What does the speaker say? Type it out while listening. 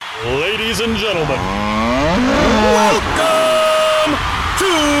Ladies and gentlemen, welcome to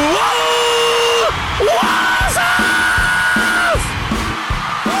What's Up?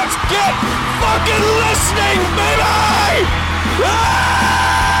 Let's get fucking listening, baby! Yes!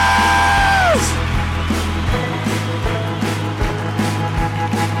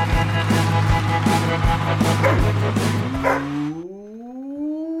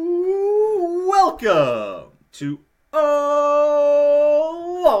 Welcome to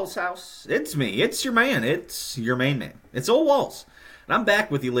Walls House. It's me. It's your man. It's your main man. It's Old Walls. And I'm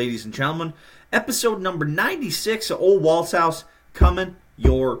back with you, ladies and gentlemen. Episode number 96 of Old Walls House coming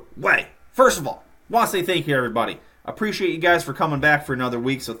your way. First of all, I want to say thank you, everybody. Appreciate you guys for coming back for another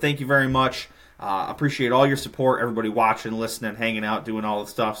week, so thank you very much. Appreciate all your support, everybody watching, listening, hanging out, doing all the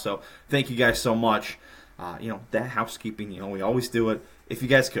stuff. So thank you guys so much. That housekeeping, we always do it. If you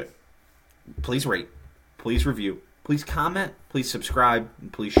guys could, please rate, please review, please comment, please subscribe,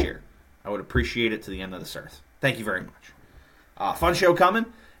 and please share. I would appreciate it to the end of this earth. Thank you very much. Fun show coming.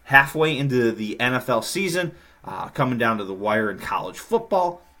 Halfway into the NFL season. Coming down to the wire in college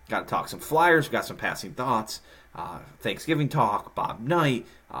football. Got to talk some Flyers. Got some passing thoughts. Thanksgiving talk. Bob Knight.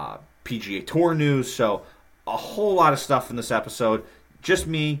 PGA Tour news. So a whole lot of stuff in this episode. Just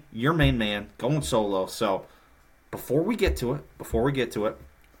me, your main man, going solo. So before we get to it,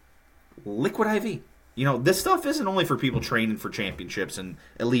 Liquid IV. This stuff isn't only for people training for championships and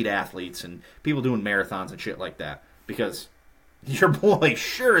elite athletes and people doing marathons and shit like that. Because your boy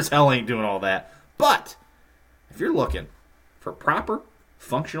sure as hell ain't doing all that. But if you're looking for proper,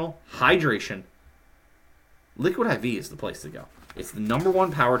 functional hydration, Liquid IV is the place to go. It's the number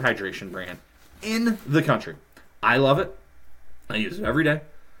one powered hydration brand in the country. I love it. I use it every day.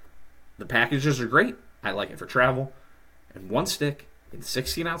 The packages are great. I like it for travel. And one stick in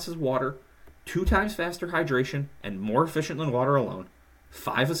 16 ounces of water, 2 times faster hydration, and more efficient than water alone.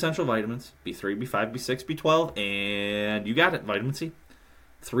 5 essential vitamins, B3, B5, B6, B12, and you got it, vitamin C.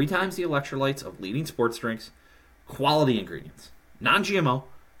 3 times the electrolytes of leading sports drinks. Quality ingredients. Non-GMO,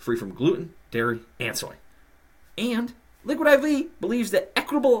 free from gluten, dairy, and soy. And Liquid IV believes that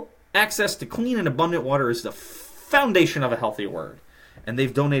equitable access to clean and abundant water is the foundation of a healthy world. And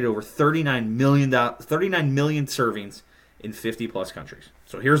they've donated over 39 million servings in 50-plus countries.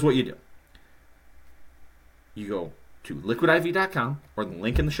 So here's what you do. You go to liquidiv.com or the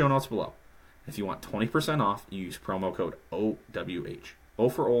link in the show notes below. If you want 20% off, you use promo code OWH. O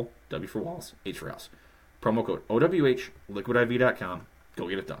for Ole, W for Walls, H for House. Promo code OWH, liquidiv.com. Go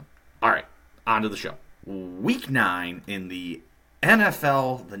get it done. All right, on to the show. Week 9 in the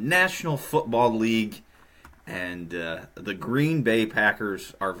NFL, the National Football League, and the Green Bay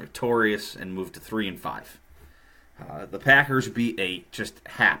Packers are victorious and move to 3-5. The Packers beat a just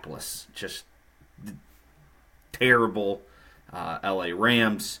hapless, just terrible LA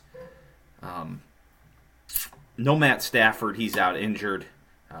Rams. No Matt Stafford, he's out injured.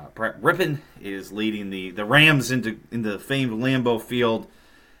 Brett Rippon is leading the Rams into the famed Lambeau Field,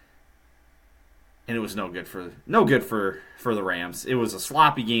 and it was no good for the Rams. It was a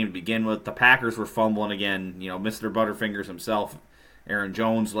sloppy game to begin with. The Packers were fumbling again. Mr. Butterfingers himself, Aaron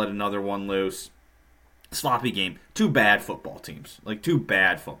Jones, let another one loose. Sloppy game. Two bad football teams.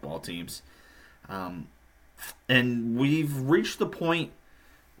 And we've reached the point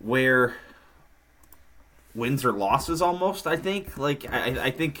where wins or losses almost, I think.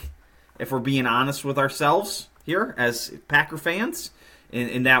 I think if we're being honest with ourselves here as Packer fans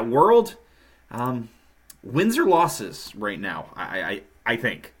in that world, wins or losses right now, I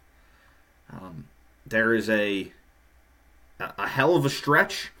think. There is a hell of a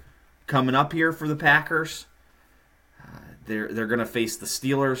stretch coming up here for the Packers. They're going to face the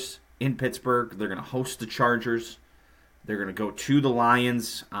Steelers in Pittsburgh. They're going to host the Chargers. They're going to go to the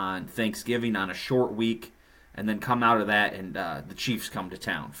Lions on Thanksgiving on a short week, and then come out of that, and the Chiefs come to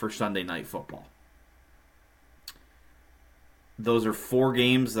town for Sunday Night Football. Those are 4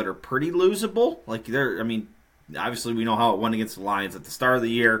 games that are pretty losable. Obviously we know how it went against the Lions at the start of the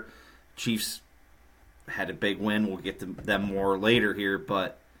year. Chiefs had a big win. We'll get to them more later here,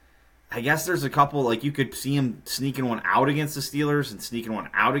 but I guess there's a couple, you could see him sneaking one out against the Steelers and sneaking one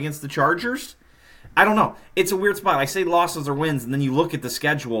out against the Chargers. I don't know. It's a weird spot. I say losses or wins, and then you look at the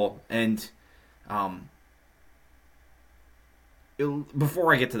schedule, and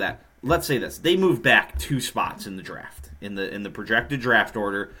before I get to that, let's say this. They moved back 2 spots in the draft, in the projected draft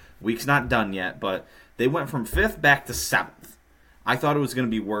order. Week's not done yet, but they went from 5th back to 7th. I thought it was going to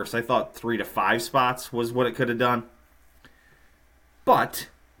be worse. I thought 3 to 5 spots was what it could have done. But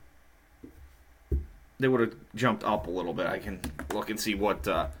they would have jumped up a little bit. I can look and see what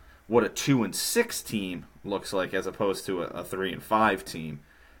a 2-6 team looks like as opposed to a 3-5 team.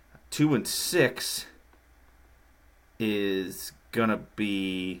 2-6 is gonna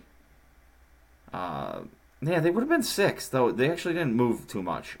be. Yeah, they would have been 6th, though they actually didn't move too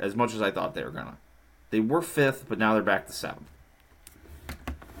much as I thought they were gonna. They were 5th, but now they're back to 7th.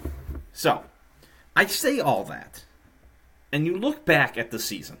 So, I say all that, and you look back at the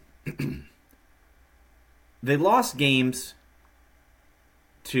season. They lost games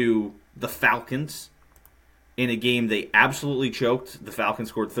to the Falcons in a game they absolutely choked. The Falcons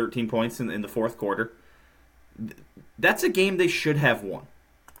scored 13 points in the fourth quarter. That's a game they should have won.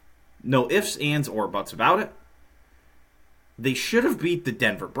 No ifs, ands, or buts about it. They should have beat the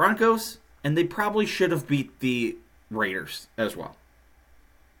Denver Broncos, and they probably should have beat the Raiders as well.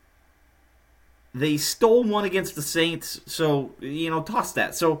 They stole one against the Saints, so, toss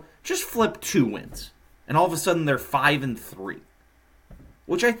that. So, just flip 2 wins, and all of a sudden they're 5-3,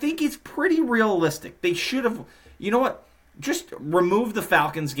 which I think is pretty realistic. They should have, you know what? Just remove the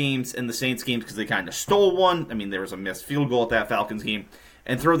Falcons games and the Saints games because they kind of stole one. I mean, there was a missed field goal at that Falcons game.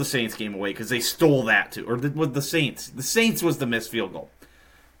 And throw the Saints game away because they stole that too. Or with the Saints. The Saints was the missed field goal.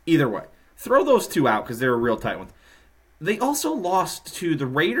 Either way. Throw those 2 out because they're a real tight one. They also lost to the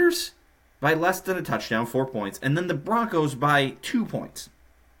Raiders by less than a touchdown, 4 points. And then the Broncos by 2 points.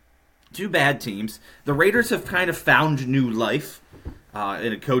 2 bad teams. The Raiders have kind of found new life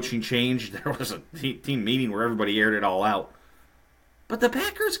in a coaching change. There was a team meeting where everybody aired it all out. But the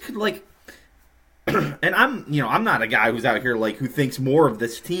Packers could, and I'm not a guy who's out here who thinks more of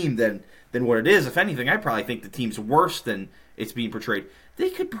this team than what it is. If anything, I probably think the team's worse than it's being portrayed. They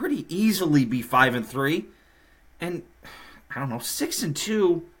could pretty easily be 5-3, and I don't know,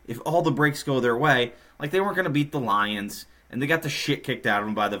 6-2 if all the breaks go their way. They weren't going to beat the Lions, and they got the shit kicked out of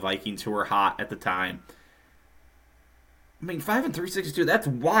them by the Vikings, who were hot at the time. I mean, 5-3, 6-2, that's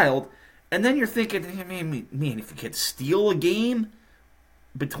wild. And then you're thinking, man, if you could steal a game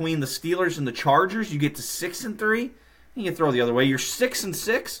between the Steelers and the Chargers, you get to 6-3, and you throw the other way. You're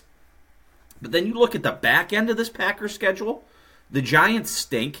 6-6, but then you look at the back end of this Packers schedule. The Giants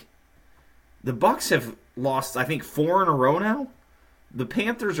stink. The Bucs have lost, I think, 4 in a row now. The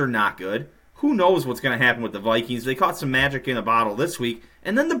Panthers are not good. Who knows what's going to happen with the Vikings? They caught some magic in a bottle this week,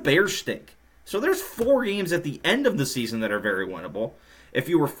 and then the Bears stink. So there's 4 games at the end of the season that are very winnable. If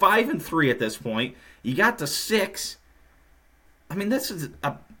you were 5-3 at this point, you got to 6. I mean, this is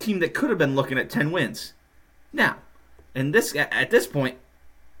a team that could have been looking at 10 wins. Now, at this point,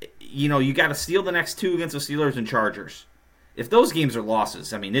 you got to steal the next 2 against the Steelers and Chargers. If those games are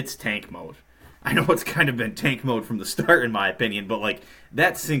losses, I mean, it's tank mode. I know it's kind of been tank mode from the start, in my opinion, but,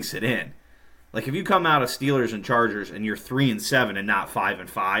 that sinks it in. If you come out of Steelers and Chargers and you're 3-7 and not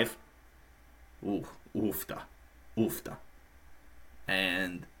 5-5, oofta.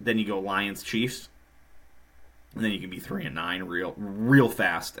 And then you go Lions, Chiefs. And then you can be 3-9 real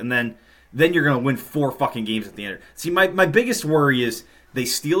fast. And then you're going to win 4 fucking games at the end. See, my biggest worry is they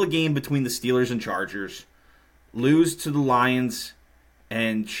steal a game between the Steelers and Chargers, lose to the Lions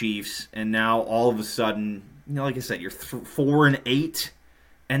and Chiefs, and now all of a sudden, like I said, you're 4-8,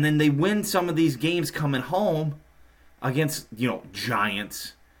 and then they win some of these games coming home against,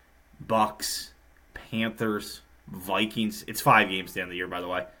 Giants, Bucks, Panthers, Vikings. It's 5 games at the end of the year, by the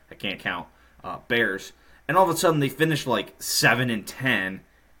way. I can't count. Bears. And all of a sudden they finish 7-10,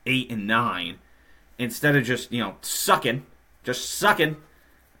 8-9, instead of just, sucking.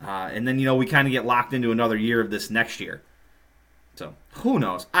 And then, we kind of get locked into another year of this next year. So, who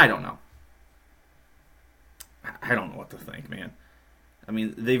knows? I don't know. I don't know what to think, man. I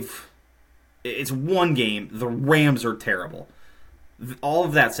mean, it's 1 game. The Rams are terrible. All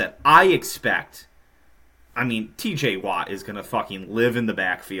of that said, I expect, TJ Watt is going to fucking live in the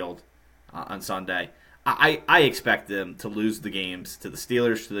backfield on Sunday. I expect them to lose the games to the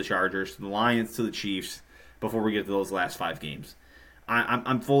Steelers, to the Chargers, to the Lions, to the Chiefs before we get to those last 5 games.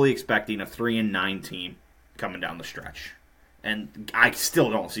 I'm fully expecting a 3-9 team coming down the stretch. And I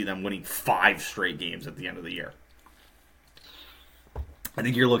still don't see them winning 5 straight games at the end of the year. I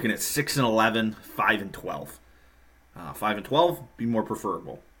think you're looking at 6-11, 5-12. 5-12 be more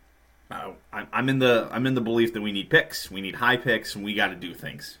preferable. I'm in the belief that we need picks. We need high picks, and we got to do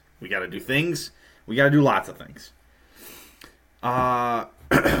things. We got to do lots of things.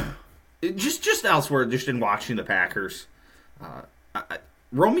 Just elsewhere, just in watching the Packers,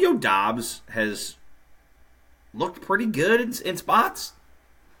 Romeo Doubs has looked pretty good in spots.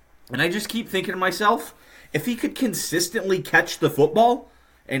 And I just keep thinking to myself, if he could consistently catch the football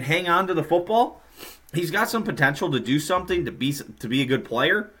and hang on to the football, he's got some potential to do something, to be a good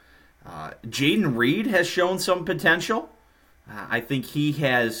player. Jaden Reed has shown some potential. I think he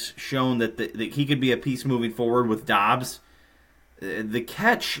has shown that he could be a piece moving forward with Doubs. The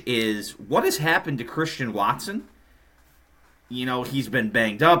catch is, what has happened to Christian Watson? He's been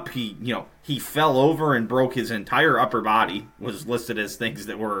banged up. He fell over and broke his entire upper body, was listed as things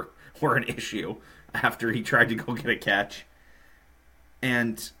that were an issue after he tried to go get a catch.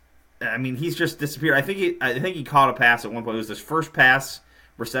 And I mean, he's just disappeared. I think he caught a pass at one point. It was his first pass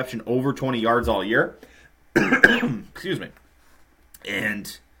reception over 20 yards all year. Excuse me.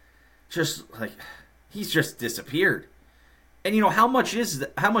 And just like, he's just disappeared. And how much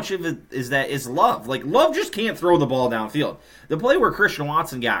of it is Love? Like, Love just can't throw the ball downfield. The play where Christian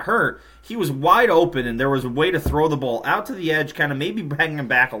Watson got hurt, he was wide open, and there was a way to throw the ball out to the edge, kind of maybe hang him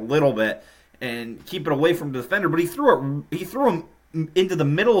back a little bit and keep it away from the defender. But he threw him into the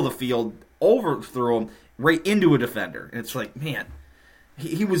middle of the field, overthrew him right into a defender. And it's like, man,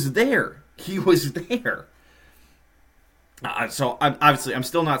 he was there. He was there. So I'm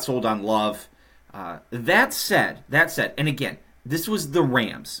still not sold on Love. That said, and again, this was the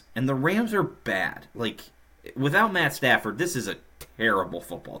Rams, and the Rams are bad. Like, without Matt Stafford, this is a terrible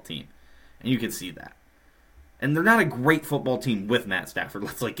football team, and you can see that. And they're not a great football team with Matt Stafford.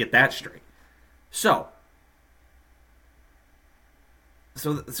 Let's get that straight. So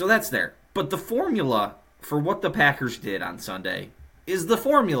that's there. But the formula for what the Packers did on Sunday is the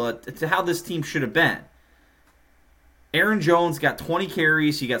formula to how this team should have been. Aaron Jones got 20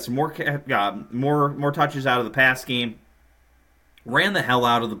 carries. He got some more touches out of the pass game. Ran the hell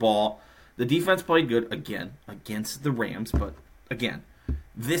out of the ball. The defense played good, again, against the Rams. But, again,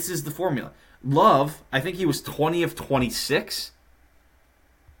 this is the formula. Love, I think he was 20 of 26.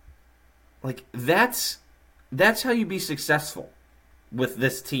 Like, that's how you be successful with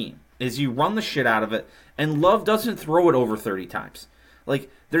this team, is you run the shit out of it, and Love doesn't throw it over 30 times. Like,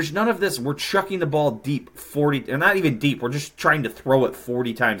 there's none of this, we're chucking the ball deep 40, or not even deep, we're just trying to throw it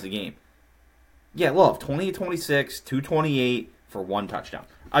 40 times a game. Yeah, Love, 20-26, 228 for one touchdown.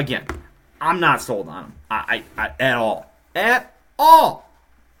 Again, I'm not sold on him I at all. At all!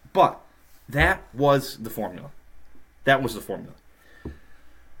 But that was the formula. That was the formula.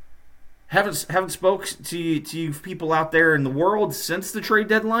 Haven't spoke to you people out there in the world since the trade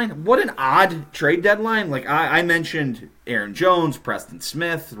deadline. What an odd trade deadline. Like, I mentioned Aaron Jones, Preston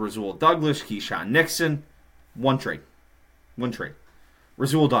Smith, Rasul Douglas, Keyshawn Nixon. One trade.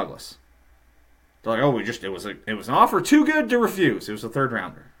 Rasul Douglas. They're like, oh, it was an offer too good to refuse. It was a third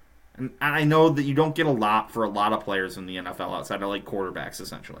rounder. And I know that you don't get a lot for a lot of players in the NFL outside of like quarterbacks,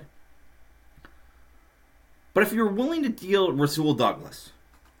 essentially. But if you're willing to deal Rasul Douglas,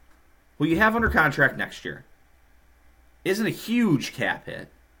 who you have under contract next year, isn't a huge cap hit,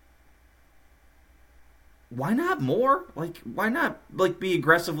 why not more? Like, why not be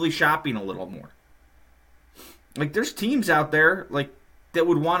aggressively shopping a little more? Like, there's teams out there like that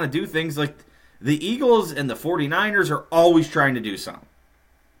would want to do things. Like, the Eagles and the 49ers are always trying to do something.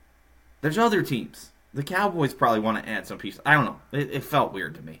 There's other teams. The Cowboys probably want to add some pieces. I don't know. It felt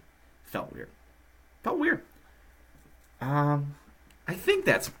weird to me. Felt weird. I think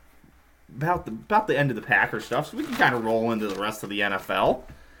that's about the end of the Packers stuff, so we can kind of roll into the rest of the NFL.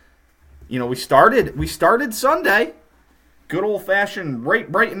 We started Sunday, good old fashioned,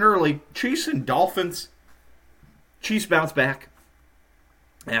 bright and early. Chiefs and Dolphins. Chiefs bounce back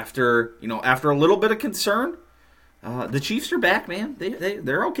after a little bit of concern. The Chiefs are back, man.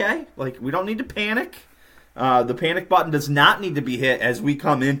 They're okay. Like, we don't need to panic. The panic button does not need to be hit as we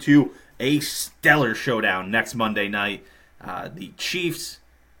come into a stellar showdown next Monday night. The Chiefs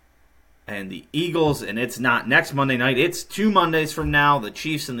and the Eagles, and it's not next Monday night. It's 2 Mondays from now, the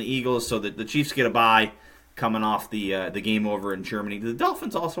Chiefs and the Eagles, so that the Chiefs get a bye coming off the game over in Germany. The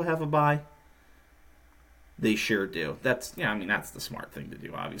Dolphins also have a bye. They sure do. That's the smart thing to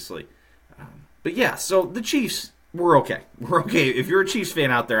do, obviously. But yeah, so the Chiefs, we're okay. We're okay. If you're a Chiefs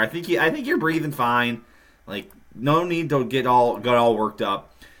fan out there, I think you're breathing fine. Like, no need to get all worked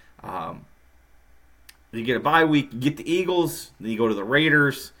up. You get a bye week, you get the Eagles, then you go to the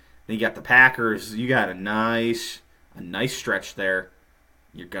Raiders. Then you got the Packers. You got a nice stretch there.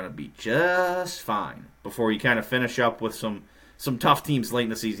 You're going to be just fine before you kind of finish up with some tough teams late in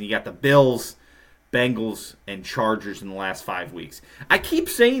the season. You got the Bills, Bengals, and Chargers in the last 5 weeks. I keep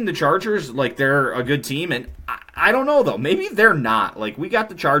saying the Chargers like they're a good team, and I don't know, though. Maybe they're not. Like, we got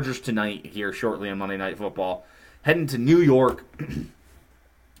the Chargers tonight here shortly on Monday Night Football, heading to New York.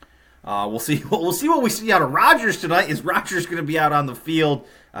 We'll see what we see out of Rodgers tonight. Is Rodgers going to be out on the field?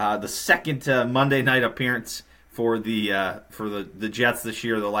 The second Monday night appearance for the Jets this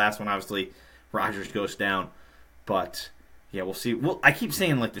year. The last one, obviously, Rodgers goes down. But yeah, we'll see. Well, I keep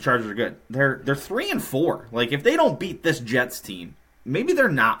saying like the Chargers are good. They're 3-4. Like, if they don't beat this Jets team, maybe they're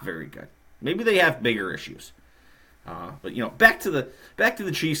not very good. Maybe they have bigger issues. But back to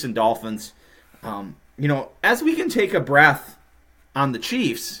the Chiefs and Dolphins. As we can take a breath on the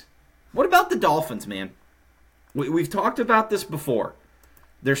Chiefs, what about the Dolphins, man? We've talked about this before.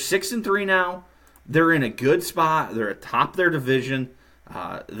 They're 6-3 now. They're in a good spot. They're atop their division.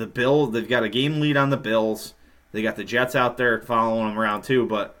 They've got a game lead on the Bills. They got the Jets out there following them around too,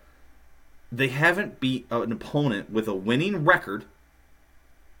 but they haven't beat an opponent with a winning record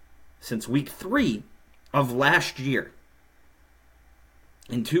since week 3 of last year.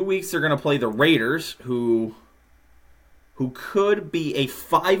 In 2 weeks, they're going to play the Raiders, who could be a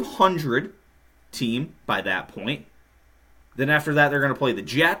 500 team by that point. Then after that, they're going to play the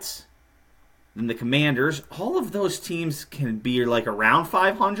Jets, then the Commanders. All of those teams can be like around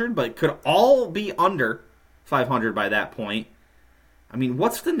 500, but could all be under 500 by that point. I mean,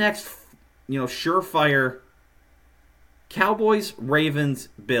 what's the next, surefire? Cowboys, Ravens,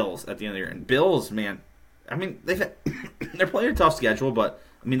 Bills at the end of the year. And Bills, man, I mean, they're playing a tough schedule, but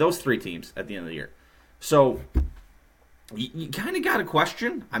I mean, those 3 teams at the end of the year. So you kind of got to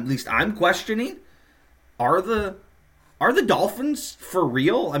question. At least I'm questioning. Are the Dolphins for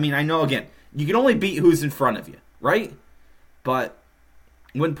real? I mean, I know, again, you can only beat who's in front of you, right? But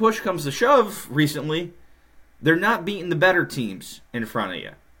when push comes to shove recently, they're not beating the better teams in front of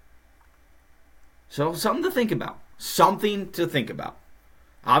you. So something to think about.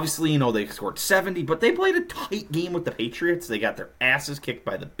 Obviously, they scored 70, but they played a tight game with the Patriots. They got their asses kicked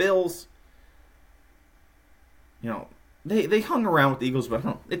by the Bills. They hung around with the Eagles, but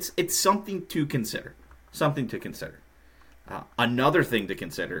it's something to consider. Another thing to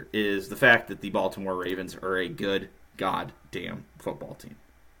consider is the fact that the Baltimore Ravens are a good goddamn football team.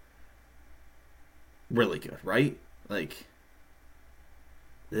 Really good, right? Like,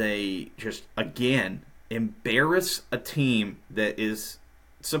 they just, again, embarrass a team that is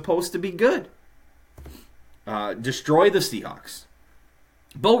supposed to be good. Destroy the Seahawks.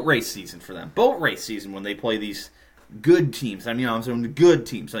 Boat race season for them. Boat race season when they play these good teams. I mean, I'm saying the good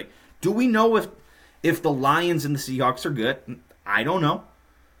teams. Like, do we know if the Lions and the Seahawks are good? I don't know.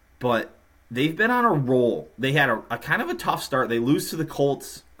 But they've been on a roll. They had a kind of a tough start. They lose to the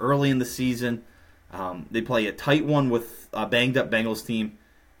Colts early in the season. They play a tight one with a banged-up Bengals team.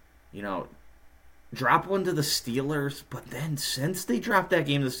 Drop one to the Steelers. But then since they dropped that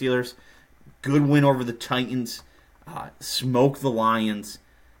game to the Steelers, good win over the Titans. Smoke the Lions.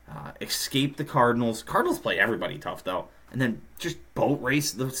 Escape the Cardinals. Cardinals play everybody tough, though. And then just boat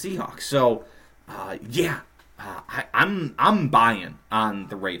race the Seahawks. So, I'm buying on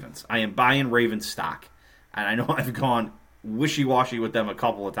the Ravens. I am buying Ravens stock. And I know I've gone wishy-washy with them a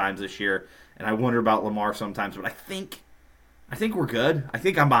couple of times this year. And I wonder about Lamar sometimes. But I think we're good. I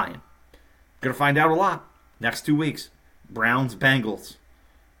think I'm buying. Going to find out a lot next 2 weeks. Browns, Bengals.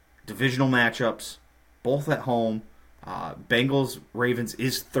 Divisional matchups. Both at home. Bengals, Ravens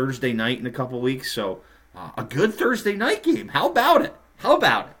is Thursday night in a couple weeks. So, a good Thursday night game. How about it?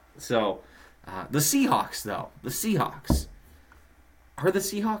 So, the Seahawks, though. The Seahawks. Are the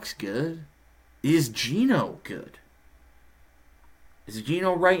Seahawks good? Is Geno good? Is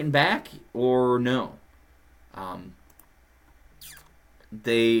Geno right and back or no?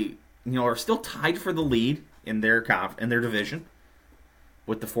 They, are still tied for the lead in their division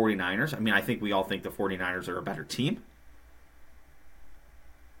with the 49ers. I mean, I think we all think the 49ers are a better team.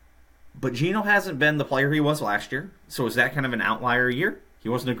 But Geno hasn't been the player he was last year. So is that kind of an outlier year? He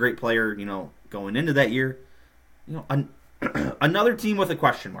wasn't a great player, going into that year. Another team with a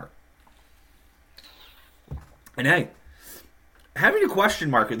question mark. And hey, having a question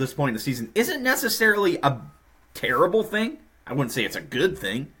mark at this point in the season isn't necessarily a terrible thing. I wouldn't say it's a good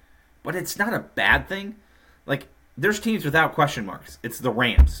thing, but it's not a bad thing. Like, there's teams without question marks. It's the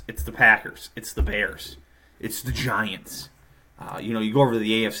Rams. It's the Packers. It's the Bears. It's the Giants. You go over to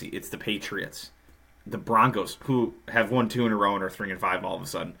the AFC. It's the Patriots. The Broncos, who have won 2 in a row and are 3-5 all of a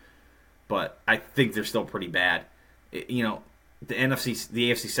sudden. But I think they're still pretty bad. The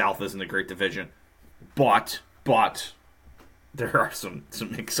AFC South isn't a great division. But there are some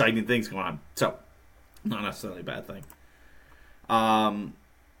exciting things going on. So, not necessarily a bad thing.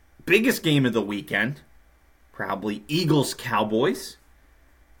 Biggest game of the weekend, probably Eagles-Cowboys.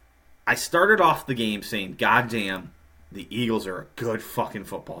 I started off the game saying, goddamn, the Eagles are a good fucking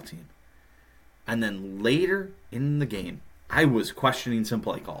football team. And then later in the game, I was questioning some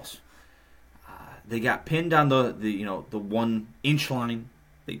play calls. They got pinned on the 1 inch line.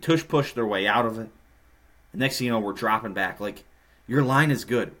 They tush-pushed their way out of it. The next thing you know, we're dropping back. Like, your line is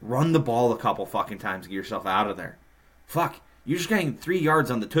good. Run the ball a couple fucking times to get yourself out of there. Fuck. You're just getting 3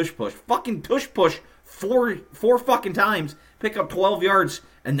 yards on the tush-push. Fucking tush-push four fucking times. Pick up 12 yards.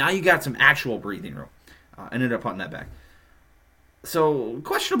 And now you got some actual breathing room. Ended up putting that back. So,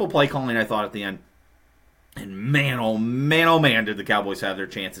 questionable play calling, I thought, at the end. And man, oh man, did the Cowboys have their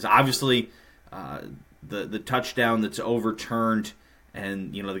chances. Obviously, the touchdown that's overturned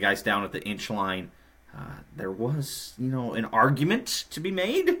and, the guy's down at the inch line, there was, an argument to be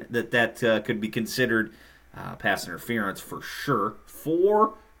made that could be considered pass interference for sure.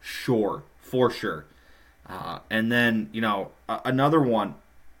 For sure. And then, another one,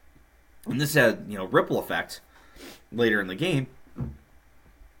 and this had, ripple effect later in the game.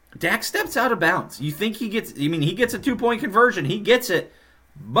 Dak steps out of bounds. You think he gets a 2-point conversion. He gets it,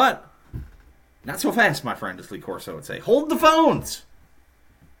 but not so fast, my friend, as Lee Corso would say. Hold the phones.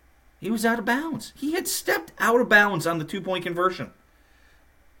 He was out of bounds. He had stepped out of bounds on the 2-point conversion.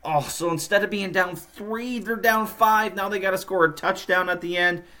 Oh, so instead of being down 3, they're down 5. Now they got to score a touchdown at the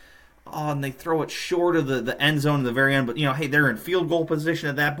end. Oh, and they throw it short of the end zone at the very end. But, hey, they're in field goal position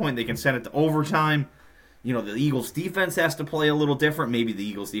at that point. They can send it to overtime. The Eagles' defense has to play a little different. Maybe the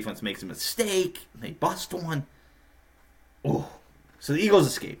Eagles' defense makes a mistake. They bust one. Oh, so the Eagles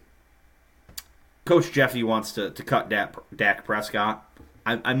escape. Coach Jeffy wants to cut Dak Prescott.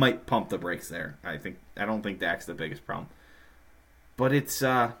 I might pump the brakes there. I don't think Dak's the biggest problem. But it's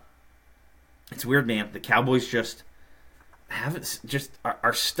weird, man. The Cowboys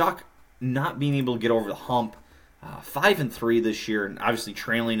are stuck not being able to get over the hump. 5-3 this year, and obviously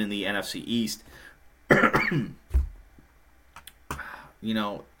trailing in the NFC East.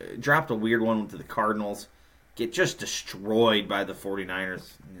 Dropped a weird one to the Cardinals. Get just destroyed by the 49ers.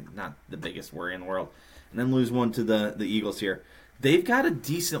 Not the biggest worry in the world. And then lose one to the Eagles here. They've got a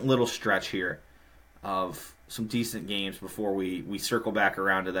decent little stretch here of some decent games before we circle back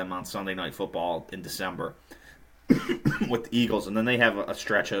around to them on Sunday Night Football in December with the Eagles. And then they have a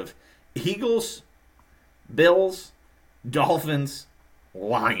stretch of Eagles, Bills, Dolphins,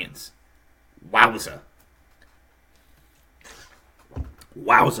 Lions. Wowza.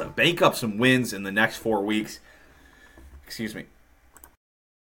 Bank up some wins in the next 4 weeks. Excuse me.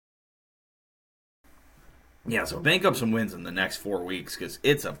 Yeah, so bank up some wins in the next 4 weeks because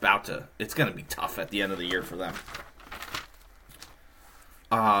it's going to be tough at the end of the year for them.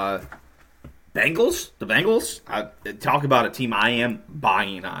 Bengals, talk about a team I am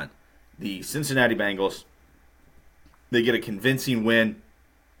buying on. The Cincinnati Bengals, they get a convincing win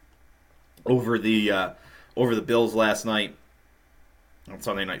over the Bills last night on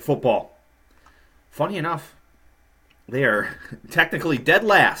Sunday Night Football. Funny enough, they are technically dead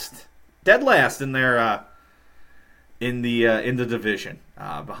last in their in the division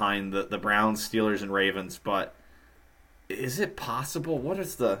behind the Browns, Steelers, and Ravens. But is it possible? What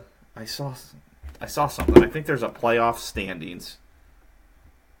is the? I saw something. I think there's a playoff standings.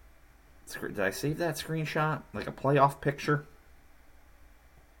 Did I save that screenshot? Like a playoff picture?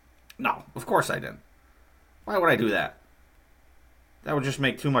 No, of course I didn't. Why would I do that? That would just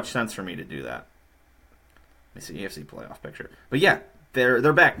make too much sense for me to do that. Let me see, AFC playoff picture. But yeah,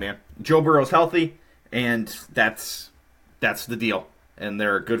 they're back, man. Joe Burrow's healthy, and that's the deal. And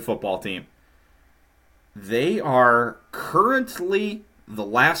they're a good football team. They are currently the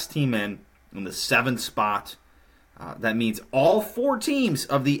last team in the 7th spot. That means all 4 teams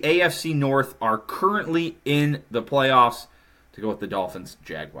of the AFC North are currently in the playoffs to go with the Dolphins,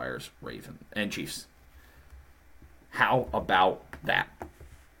 Jaguars, Ravens, and Chiefs. How about that?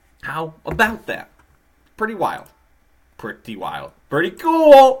 Pretty wild. Pretty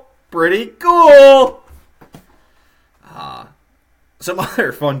cool. Some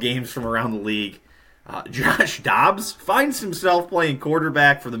other fun games from around the league. Josh Dobbs finds himself playing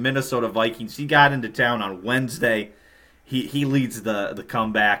quarterback for the Minnesota Vikings. He got into town on Wednesday. He leads the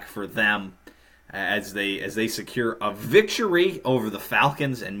comeback for them as they secure a victory over the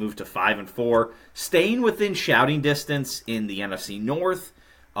Falcons and move to 5-4, staying within shouting distance in the NFC North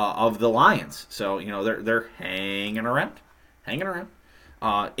of the Lions. So they're hanging around.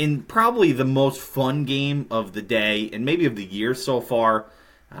 In probably the most fun game of the day and maybe of the year so far,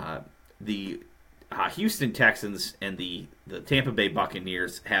 the Houston Texans and the Tampa Bay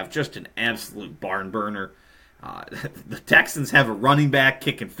Buccaneers have just an absolute barn burner. The Texans have a running back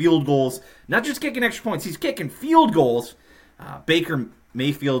kicking field goals. Not just kicking extra points, he's kicking field goals. Baker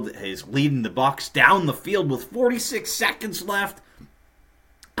Mayfield is leading the Bucs down the field with 46 seconds left.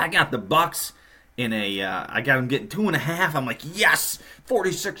 I got the Bucs I got them getting 2.5. I'm like, yes,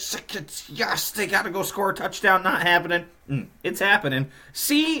 46 seconds. Yes, they got to go score a touchdown. Not happening. It's happening.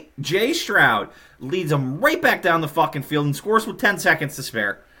 C.J. Stroud leads them right back down the fucking field and scores with 10 seconds to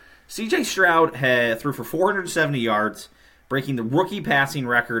spare. C.J. Stroud threw for 470 yards, breaking the rookie passing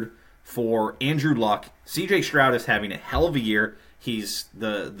record for Andrew Luck. C.J. Stroud is having a hell of a year. He's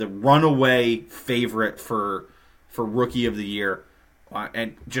the runaway favorite for Rookie of the Year,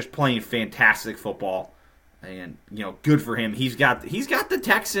 and just playing fantastic football. And good for him. He's got the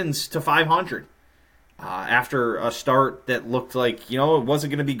Texans to 500 after a start that looked like it wasn't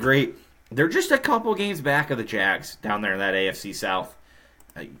going to be great. They're just a couple games back of the Jags down there in that AFC South.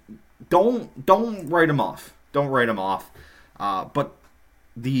 Don't write them off. Don't write them off. But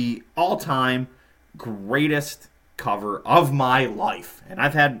the all-time greatest cover of my life, and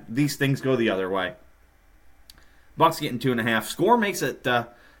I've had these things go the other way. Bucks getting 2.5. Score makes it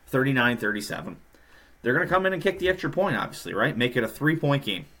 39-37. They're going to come in and kick the extra point, obviously, right? Make it a 3-point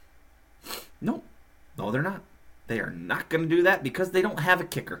game. No, they're not. They are not going to do that because they don't have a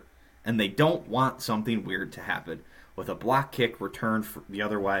kicker, and they don't want something weird to happen with a block kick returned the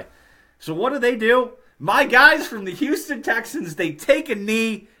other way. So what do? My guys from the Houston Texans, they take a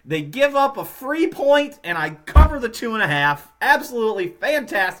knee, they give up a free point, and I cover the 2.5. Absolutely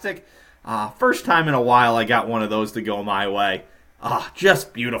fantastic. First time in a while I got one of those to go my way.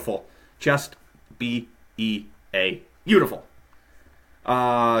 Just beautiful. Just B-E-A. Beautiful.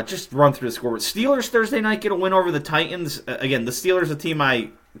 Just run through the score. Steelers Thursday night get a win over the Titans. Again, the Steelers, a team I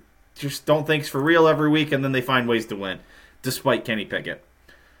just don't think's for real every week, and then they find ways to win, despite Kenny Pickett.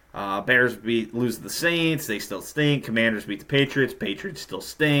 Bears lose to the Saints. They still stink. Commanders beat the Patriots. Patriots still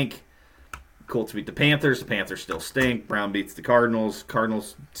stink. Colts beat the Panthers. The Panthers still stink. Brown beats the Cardinals.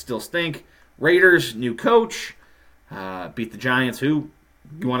 Cardinals still stink. Raiders, new coach. Beat the Giants, who,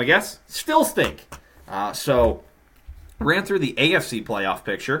 you want to guess? Still stink. So, ran through the AFC playoff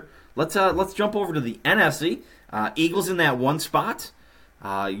picture. Let's jump over to the NFC. Eagles in that one spot.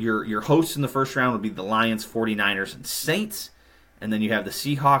 Your hosts in the first round would be the Lions, 49ers, and Saints. And then you have the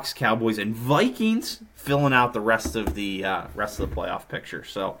Seahawks, Cowboys, and Vikings filling out the rest of the playoff picture.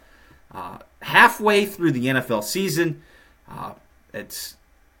 So halfway through the NFL season, it's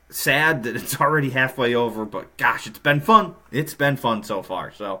sad that it's already halfway over, but gosh, it's been fun. It's been fun so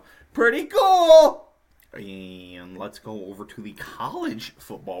far. So pretty cool. And let's go over to the college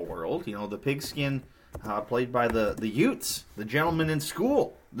football world. The pigskin played by the Utes, the gentlemen in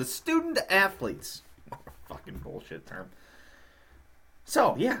school, the student athletes. What a fucking bullshit term.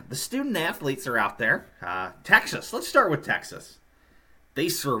 So, yeah, the student athletes are out there. Texas, let's start with Texas. They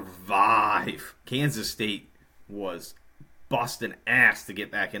survive. Kansas State was busting ass to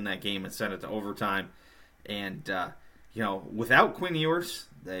get back in that game and send it to overtime. And, without Quinn Ewers,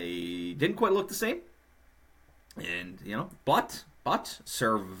 they didn't quite look the same. And, but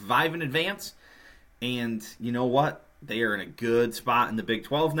survive in advance. And you know what? They are in a good spot in the Big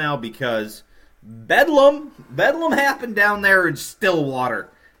 12 now because Bedlam happened down there in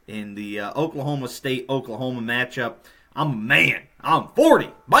Stillwater in the Oklahoma State-Oklahoma matchup. I'm a man. I'm 40.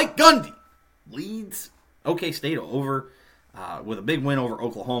 Mike Gundy leads OK State over with a big win over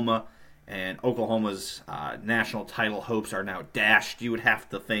Oklahoma, and Oklahoma's national title hopes are now dashed. You would have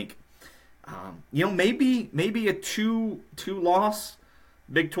to think, maybe a two-loss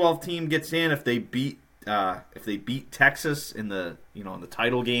Big 12 team gets in if they beat Texas in the in the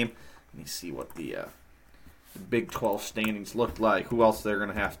title game. Let me see what the Big 12 standings look like. Who else they're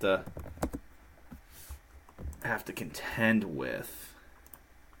going to have to contend with?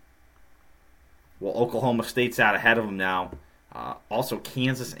 Well, Oklahoma State's out ahead of them now. Also,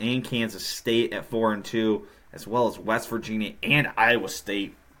 Kansas and Kansas State at 4-2, as well as West Virginia and Iowa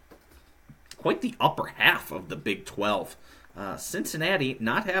State. Quite the upper half of the Big 12. Cincinnati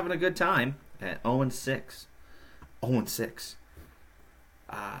not having a good time at 0-6. 0-6.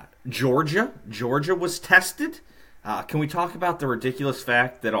 Georgia was tested. Can we talk about the ridiculous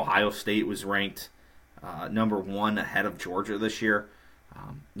fact that Ohio State was ranked number 1 ahead of Georgia this year?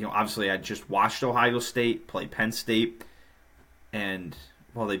 Obviously I just watched Ohio State play Penn State, and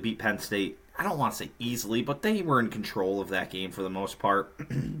they beat Penn State. I don't want to say easily, but they were in control of that game for the most part.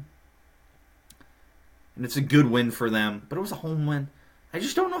 And it's a good win for them, but it was a home win. I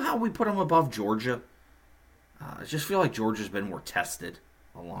just don't know how we put them above Georgia. I just feel like Georgia's been more tested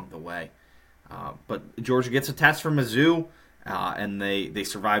along the way. But Georgia gets a test from Mizzou, and they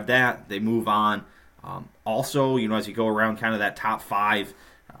survive that. They move on. Also, as you go around kind of that top 5,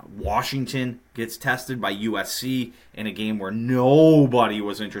 Washington gets tested by USC in a game where nobody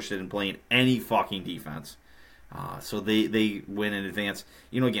was interested in playing any fucking defense. So they win in advance.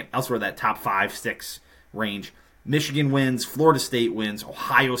 Again, elsewhere that top 5, 6 range. Michigan wins, Florida State wins,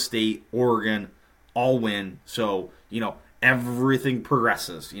 Ohio State, Oregon all win. So, everything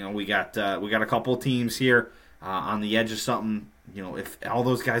progresses. We got a couple of teams here on the edge of something. If all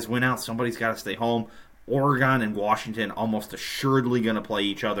those guys win out, somebody's got to stay home. Oregon and Washington almost assuredly going to play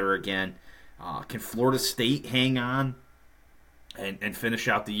each other again. Can Florida State hang on and finish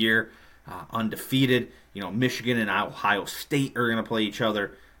out the year undefeated. Michigan and Ohio State are going to play each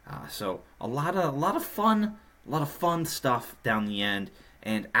other. So a lot of fun stuff down the end.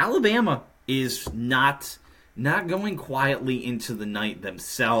 And Alabama is not going quietly into the night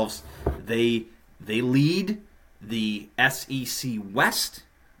themselves. They lead the SEC West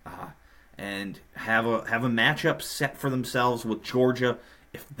and have a matchup set for themselves with Georgia.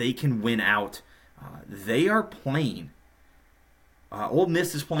 If they can win out, they are playing. Ole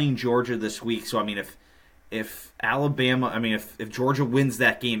Miss is playing Georgia this week. So I mean, if Alabama, if Georgia wins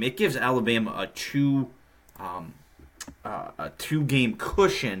that game, it gives Alabama a two game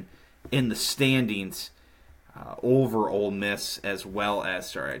cushion in the standings over Ole Miss, as well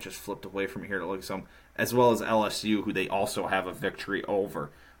as, sorry, I just flipped away from here to look at some, as well as LSU, who they also have a victory over.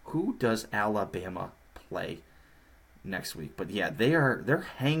 Who does Alabama play next week? But yeah, they're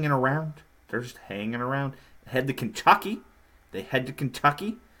hanging around. They're just hanging around. Head to Kentucky. They head to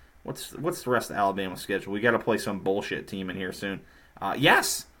Kentucky. What's the rest of Alabama's schedule? We got to play some bullshit team in here soon.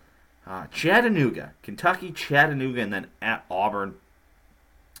 Yes, Chattanooga, Kentucky, Chattanooga, and then at Auburn,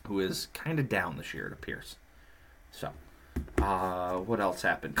 who is kind of down this year, it appears. So, what else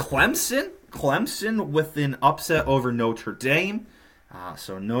happened? Clemson with an upset over Notre Dame.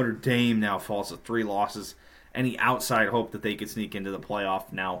 So Notre Dame now falls to 3 losses. Any outside hope that they could sneak into the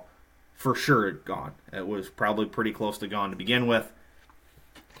playoff now, for sure, gone. It was probably pretty close to gone to begin with,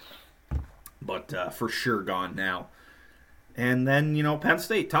 but for sure gone now. And then, Penn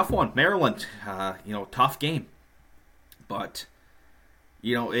State, tough one. Maryland, tough game. But,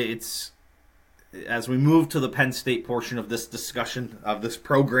 it's, as we move to the Penn State portion of this discussion, of this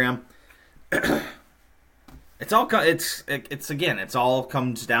program, it all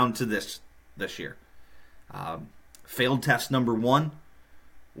comes down to this year. Failed test number 1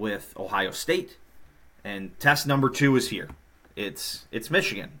 with Ohio State, and test number 2 is here. It's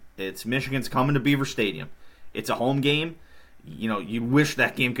Michigan. Michigan's coming to Beaver Stadium. It's a home game. You wish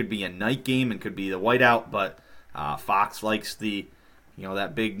that game could be a night game and could be the whiteout, but Fox likes the,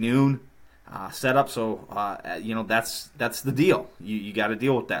 that big noon setup. So that's the deal. You got to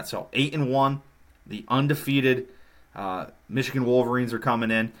deal with that. So 8-1, the undefeated Michigan Wolverines are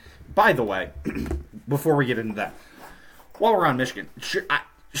coming in. By the way, before we get into that, while we're on Michigan,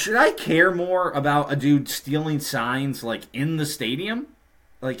 should I care more about a dude stealing signs like in the stadium?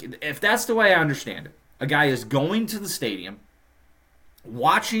 Like, if that's the way I understand it, a guy is going to the stadium,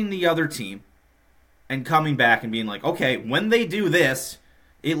 watching the other team, and coming back and being like, okay, when they do this,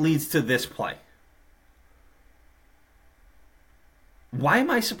 it leads to this play. Why am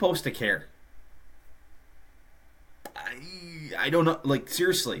I supposed to care? I don't know. Like,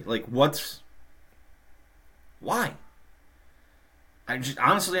 seriously, like, why? I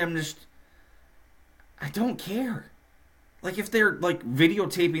don't care. Like, if they're, like,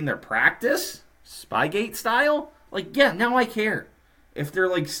 videotaping their practice, Spygate style, like, yeah, now I care. If they're,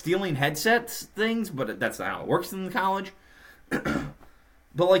 like, stealing headsets things, but that's not how it works in the college. But,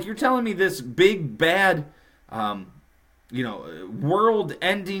 like, you're telling me this big, bad,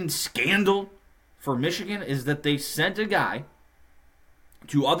 world-ending scandal for Michigan is that they sent a guy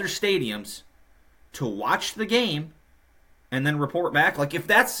to other stadiums to watch the game and then report back. Like, if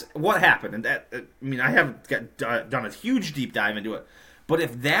that's what happened, and that, I haven't done a huge deep dive into it, but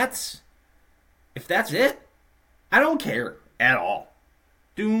if that's it, I don't care at all.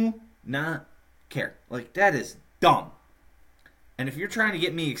 Do not care. Like, that is dumb. And if you're trying to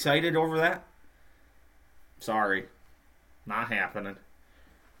get me excited over that, sorry, not happening.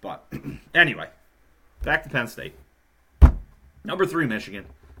 But anyway, back to Penn State. Number 3, Michigan,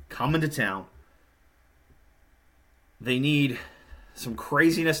 coming to town. They need some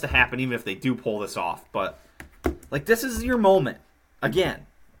craziness to happen, even if they do pull this off. But, like, this is your moment. Again,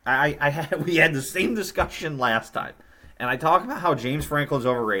 we had the same discussion last time. And I talk about how James Franklin's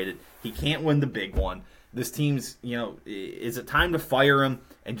overrated. He can't win the big one. This team's, is it time to fire him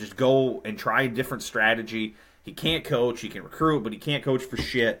and just go and try a different strategy? He can't coach. He can recruit, but he can't coach for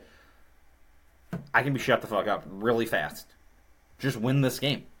shit. I can be shut the fuck up really fast. Just win this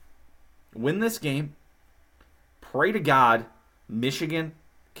game. Win this game. Pray to God Michigan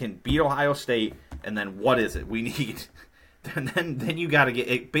can beat Ohio State, and then what is it we need? And then you got to get,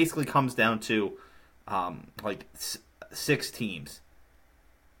 it basically comes down to 6 teams.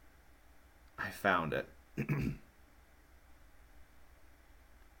 I found it.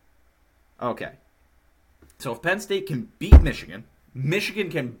 Okay. So if Penn State can beat Michigan, Michigan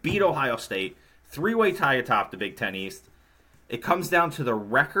can beat Ohio State, 3-way tie atop the Big Ten East, it comes down to the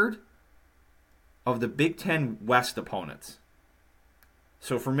record of the Big Ten West opponents.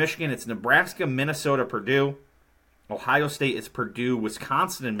 So for Michigan, it's Nebraska, Minnesota, Purdue. Ohio State is Purdue,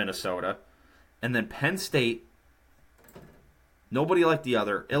 Wisconsin, and Minnesota. And then Penn State, nobody like the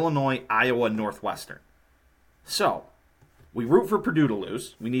other, Illinois, Iowa, Northwestern. So, we root for Purdue to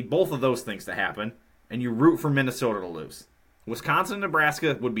lose. We need both of those things to happen. And you root for Minnesota to lose. Wisconsin and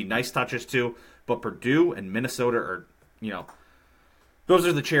Nebraska would be nice touches too, but Purdue and Minnesota are, those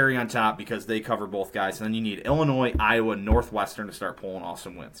are the cherry on top because they cover both guys. And then you need Illinois, Iowa, Northwestern to start pulling off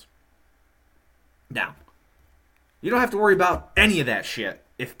some wins. Now, you don't have to worry about any of that shit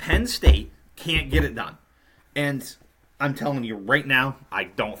if Penn State can't get it done. And I'm telling you right now, I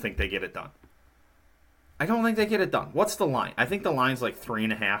don't think they get it done. I don't think they get it done. What's the line? I think the line's like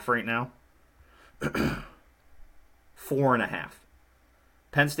 3.5 right now. 4.5.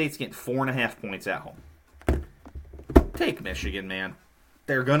 Penn State's getting 4.5 points at home. Take Michigan, man.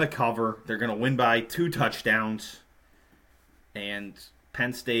 They're going to cover. They're going to win by 2 touchdowns. And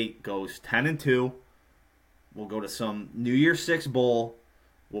Penn State goes 10-2. We'll go to some New Year's Six Bowl.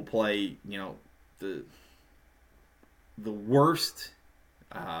 We'll play, the worst,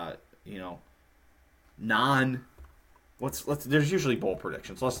 there's usually bowl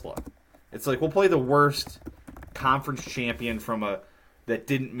predictions. Let's look. It's like we'll play the worst conference champion that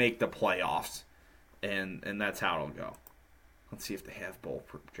didn't make the playoffs, and that's how it'll go. Let's see if they have bowl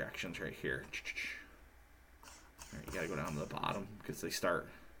projections right here. All right, you gotta go down to the bottom because they start.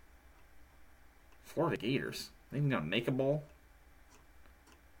 Florida Gators. They even gonna make a bowl?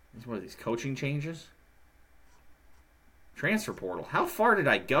 What are these coaching changes? Transfer portal. How far did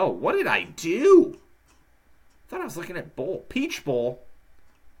I go? What did I do? I thought I was looking at bowl. Peach Bowl.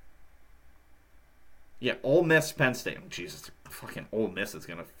 Yeah, Ole Miss, Penn State. Oh, Jesus, fucking Ole Miss is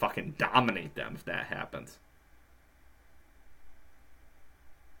gonna fucking dominate them if that happens.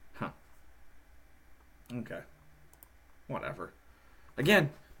 Huh. Okay. Whatever.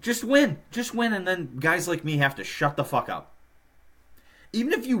 Again, just win. Just win, and then guys like me have to shut the fuck up.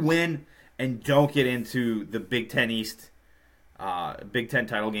 Even if you win and don't get into the Big Ten East, Big Ten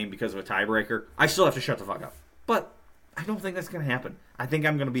title game because of a tiebreaker, I still have to shut the fuck up. But I don't think that's going to happen. I think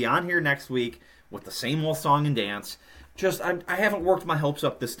I'm going to be on here next week with the same old song and dance. I haven't worked my hopes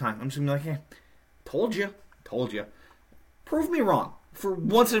up this time. I'm just going to be like, hey, told you. Prove me wrong. For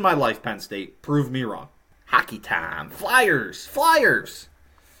once in my life, Penn State, prove me wrong. Hockey time. Flyers.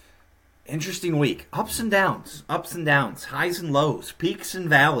 Interesting week. Ups and downs. Highs and lows. Peaks and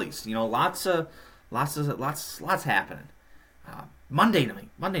valleys. Lots happening. Monday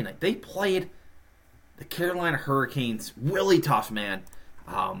night. They played the Carolina Hurricanes. Really tough, man.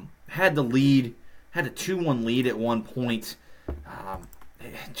 Had the lead. Had a 2-1 lead at one point.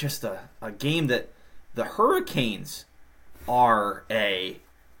 Just a game that the Hurricanes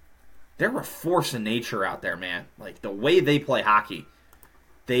they're a force of nature out there, man. Like, the way they play hockey,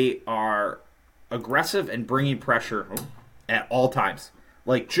 they are aggressive and bringing pressure at all times.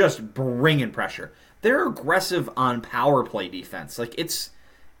 Like, just bringing pressure. They're aggressive on power play defense. Like, it's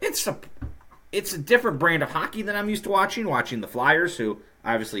a different brand of hockey than I'm used to watching the Flyers, who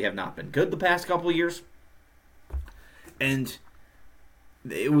obviously have not been good the past couple of years. And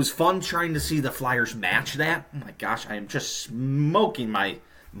it was fun trying to see the Flyers match that. Oh my gosh, I am just smoking my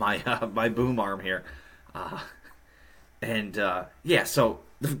boom arm here. So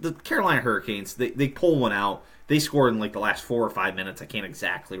the Carolina Hurricanes, they pull one out. They scored in like the last 4 or 5 minutes. I can't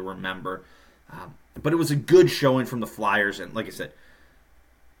exactly remember. But it was a good showing from the Flyers. And like I said,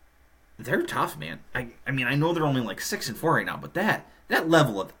 they're tough, man. I mean, I know they're only like 6-4 right now, but that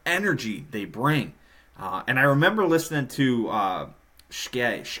level of energy they bring. And I remember listening to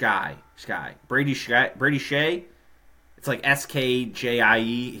Brady Shea. It's like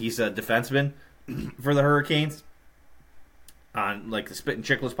SKJIE. He's a defenseman for the Hurricanes on like the Spit and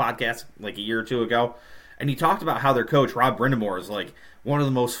Chicklets podcast like a year or two ago. And he talked about how their coach, Rob Brindamore, is like one of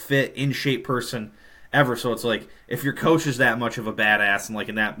the most fit, in-shape person ever. So it's like, if your coach is that much of a badass and like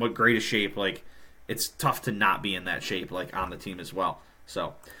in that greatest shape, like it's tough to not be in that shape like on the team as well.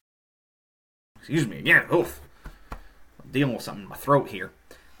 So, excuse me again. Oof. I'm dealing with something in my throat here.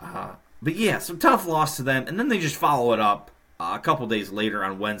 But yeah, some tough loss to them. And then they just follow it up a couple days later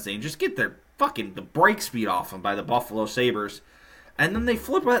on Wednesday and just get the break speed off them by the Buffalo Sabres. And then they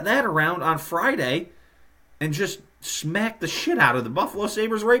flip that around on Friday and just smack the shit out of the Buffalo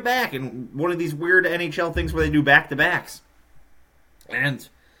Sabres right back in one of these weird NHL things where they do back-to-backs. And,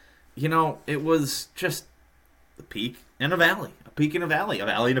 it was just a peak and a valley. A peak and a valley. A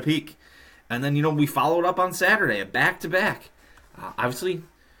valley and a peak. And then, we followed up on Saturday, a back-to-back. Obviously,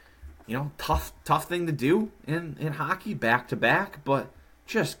 tough thing to do in hockey, back-to-back, but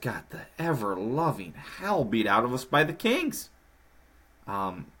just got the ever-loving hell beat out of us by the Kings.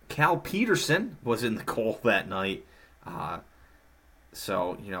 Cal Peterson was in the goal that night.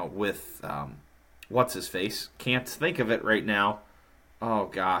 So, with what's his face? Can't think of it right now. Oh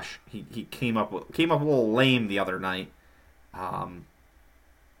gosh, he came up a little lame the other night.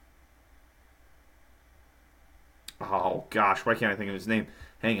 Oh gosh, why can't I think of his name?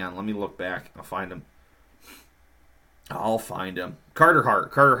 Hang on, let me look back. I'll find him. Carter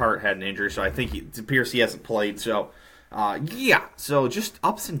Hart had an injury, so I think it appears he hasn't played. So, yeah. So just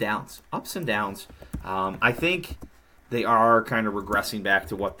ups and downs. I think they are kind of regressing back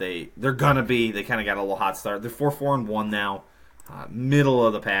to what they're gonna be. They kind of got a little hot start. They're 4-1 now. Middle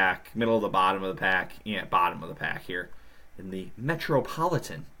of the bottom of the pack. Yeah, bottom of the pack here in the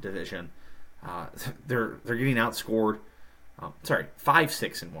Metropolitan Division. They're getting outscored.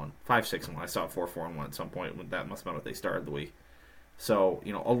 5-6-1. 5-6-1. I saw 4-4-1 at some point. That must have been what they started the week. So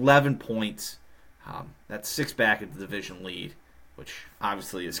 11 points. That's 6 back at the division lead, which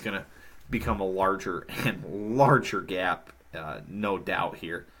obviously is going to become a larger and larger gap, no doubt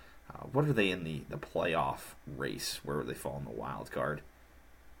here. What are they in the playoff race? Where would they fall in the wild card?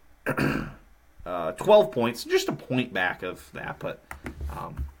 12 points, just a point back of that, but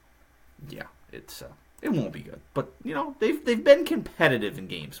yeah, it won't be good. But they've been competitive in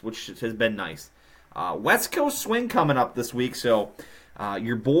games, which has been nice. West Coast swing coming up this week, so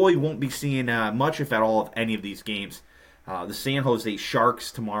your boy won't be seeing much, if at all, of any of these games. The San Jose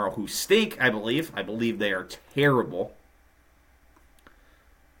Sharks tomorrow, who stink, I believe. I believe they are terrible.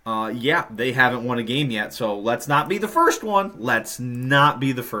 Yeah, they haven't won a game yet, so let's not be the first one.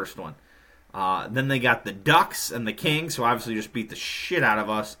 Then they got the Ducks and the Kings, who obviously just beat the shit out of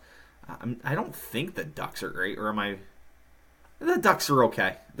us. I don't think the Ducks are great, or am I? The Ducks are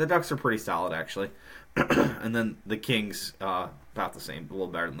okay. The Ducks are pretty solid, actually. And then the Kings, about the same, a little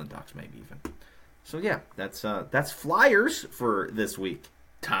better than the Ducks, maybe even. So yeah, that's Flyers for this week.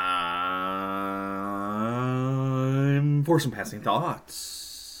 Time for some passing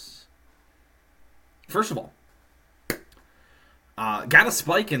thoughts. First of all, got a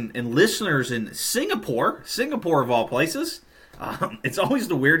spike in listeners in Singapore of all places. It's always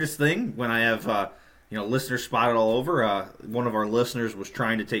the weirdest thing when I have listeners spotted all over. One of our listeners was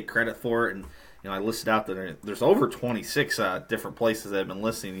trying to take credit for it, and I listed out that there's over 26 different places that have been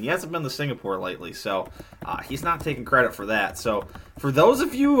listening. He hasn't been to Singapore lately, so he's not taking credit for that. So for those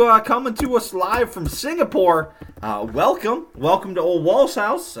of you coming to us live from Singapore, welcome to Old Wall's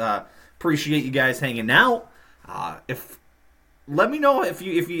house. Appreciate you guys hanging out. Let me know if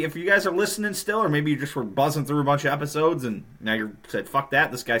you guys are listening still, or maybe you just were buzzing through a bunch of episodes and now you said, fuck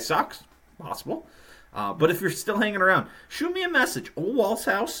that, this guy sucks. Possible. But if you're still hanging around, shoot me a message,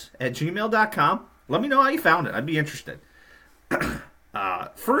 oldwallshouse@gmail.com. Let me know how you found it. I'd be interested.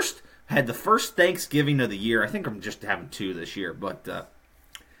 First, had the first Thanksgiving of the year. I think I'm just having 2 this year, but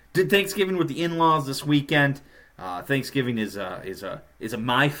did Thanksgiving with the in-laws this weekend. Thanksgiving is a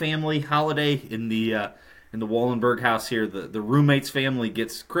my family holiday in the Wallenberg house here. The roommate's family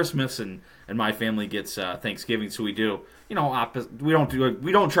gets Christmas and my family gets Thanksgiving. So we do we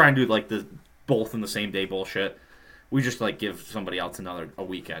don't try and do like the both in the same day bullshit. We just like give somebody else a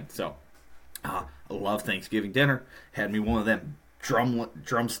weekend. So I love Thanksgiving dinner. Had me one of them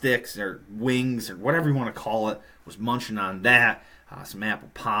drumsticks or wings or whatever you want to call it. Was munching on that. Some apple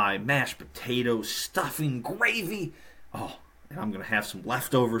pie, mashed potatoes, stuffing, gravy. Oh, and I'm going to have some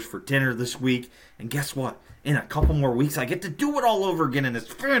leftovers for dinner this week. And guess what? In a couple more weeks, I get to do it all over again, and it's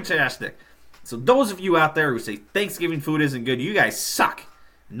fantastic. So those of you out there who say Thanksgiving food isn't good, you guys suck.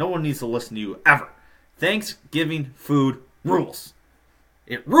 No one needs to listen to you ever. Thanksgiving food rules.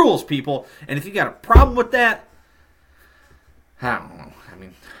 It rules, people. And if you got a problem with that, I don't know. I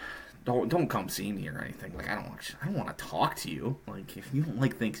mean, don't come see me or anything. Like I don't want to talk to you. Like if you don't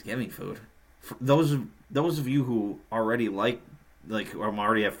like Thanksgiving food, for those of you who already who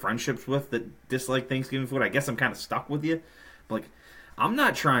already have friendships with that dislike Thanksgiving food, I guess I'm kind of stuck with you. But I'm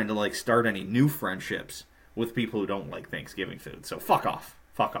not trying to start any new friendships with people who don't like Thanksgiving food. So fuck off.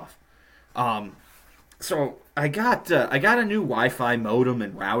 So I got a new Wi-Fi modem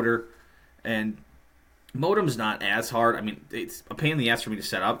and router, and modem's not as hard. I mean, it's a pain in the ass for me to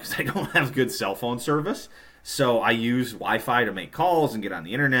set up because I don't have good cell phone service. So I use Wi-Fi to make calls and get on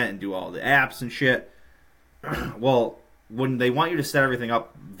the internet and do all the apps and shit. Well, when they want you to set everything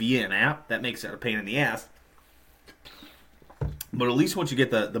up via an app, that makes it a pain in the ass. But at least once you get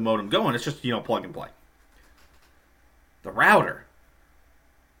the modem going, it's just, plug and play. The router,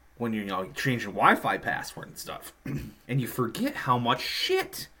 when you're changing Wi-Fi password and stuff, and you forget how much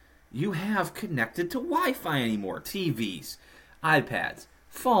shit you have connected to Wi-Fi anymore. TVs, iPads,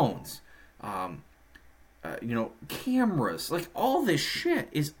 phones, cameras. Like, all this shit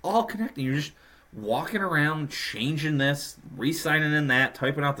is all connected. You're just walking around, changing this, re-signing in that,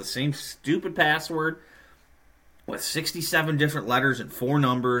 typing out the same stupid password with 67 different letters and 4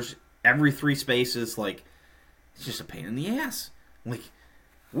 numbers every 3 spaces. Like, it's just a pain in the ass. Like,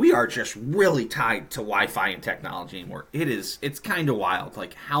 we are just really tied to Wi-Fi and technology anymore. It's kind of wild,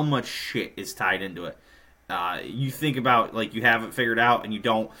 like, how much shit is tied into it. You think about, like, you have it figured out and you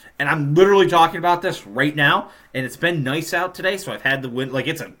don't. And I'm literally talking about this right now, and it's been nice out today, so I've had the wind. Like,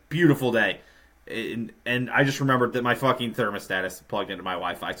 it's a beautiful day. And I just remembered that my fucking thermostat is plugged into my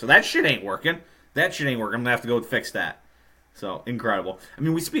Wi-Fi. So that shit ain't working. I'm going to have to go fix that. So, incredible. I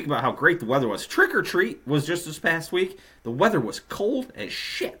mean, we speak about how great the weather was. Trick or Treat was just this past week. The weather was cold as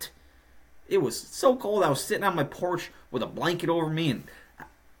shit. It was so cold. I was sitting on my porch with a blanket over me and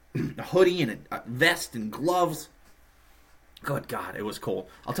a hoodie and a vest and gloves. Good God, it was cold.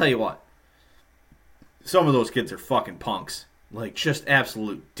 I'll tell you what. Some of those kids are fucking punks. Like, just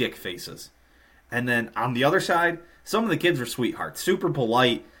absolute dick faces. And then on the other side, some of the kids are sweethearts. Super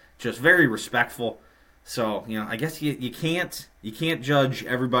polite, just very respectful. So, I guess you can't judge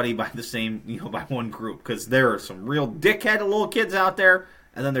everybody by the same, by one group. Because there are some real dickhead little kids out there.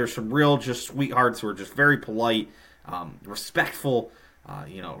 And then there's some real just sweethearts who are just very polite, respectful,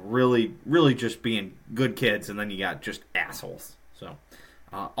 really, really just being good kids. And then you got just assholes. So,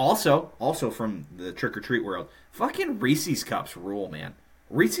 also from the Trick or Treat world, fucking Reese's Cups rule, man.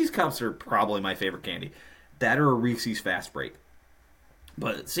 Reese's Cups are probably my favorite candy. That or a Reese's Fast Break.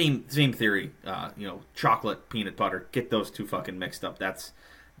 But same theory, chocolate, peanut butter. Get those two fucking mixed up. That's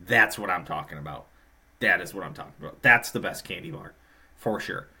what I'm talking about. That is what I'm talking about. That's the best candy bar, for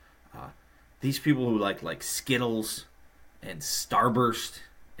sure. These people who like Skittles and Starburst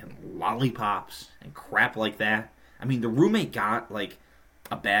and lollipops and crap like that. I mean, the roommate got like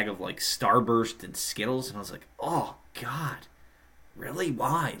a bag of like Starburst and Skittles, and I was like, oh God, really?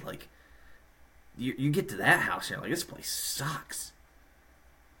 Why? Like, you get to that house and you're like, this place sucks.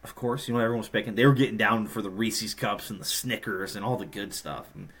 Of course, everyone was picking. They were getting down for the Reese's Cups and the Snickers and all the good stuff.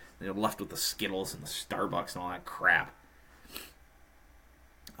 And they were left with the Skittles and the Starbucks and all that crap.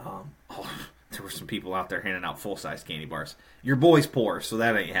 There were some people out there handing out full-size candy bars. Your boy's poor, so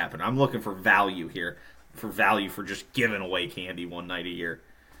that ain't happening. I'm looking for value here. For just giving away candy one night a year.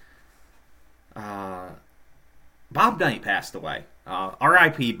 Bob Knight passed away.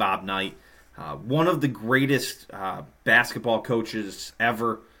 R.I.P. Bob Knight. One of the greatest basketball coaches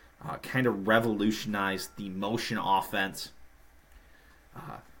ever. Kind of revolutionized the motion offense.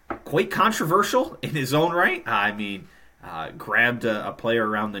 Quite controversial in his own right. I mean, grabbed a player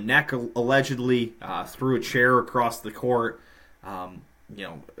around the neck allegedly, threw a chair across the court.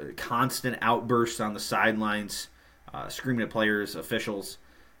 Constant outbursts on the sidelines, screaming at players, officials.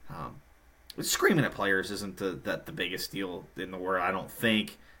 Screaming at players isn't the biggest deal in the world, I don't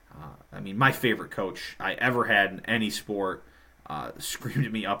think. My favorite coach I ever had in any sport screamed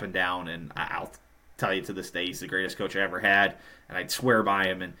at me up and down, and I'll tell you to this day, he's the greatest coach I ever had, and I'd swear by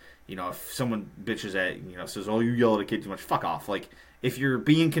him. And, if someone bitches at, says, oh, you yell at a kid too much, fuck off. Like, if you're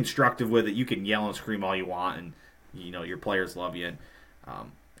being constructive with it, you can yell and scream all you want, and, your players love you. And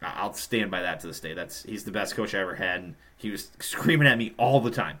I'll stand by that to this day. He's the best coach I ever had, and he was screaming at me all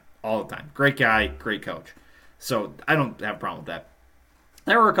the time. All the time. Great guy, great coach. So I don't have a problem with that.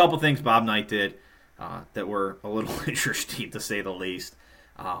 There were a couple things Bob Knight did that were a little interesting, to say the least.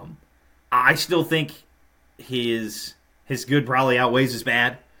 I still think his good probably outweighs his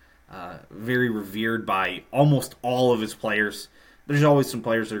bad. Very revered by almost all of his players. There's always some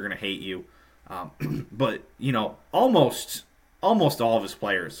players that are going to hate you. But, almost all of his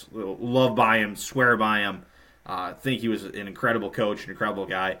players love by him, swear by him, think he was an incredible coach, an incredible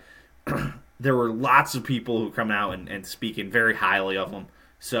guy. There were lots of people who come out and speaking very highly of him.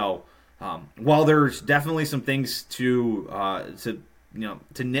 So while there's definitely some things to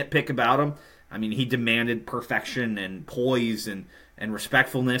nitpick about him, I mean, he demanded perfection and poise and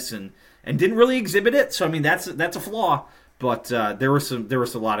respectfulness and didn't really exhibit it. So I mean, that's a flaw. But there was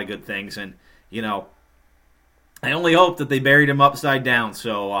a lot of good things, and I only hope that they buried him upside down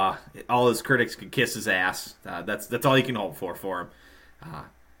so all his critics could kiss his ass. That's all you can hope for him.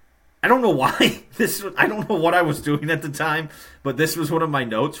 I don't know why I don't know what I was doing at the time, but this was one of my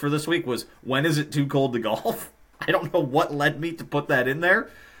notes for this week was, when is it too cold to golf? I don't know what led me to put that in there.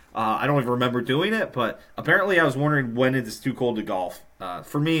 I don't even remember doing it, but apparently I was wondering when it is too cold to golf.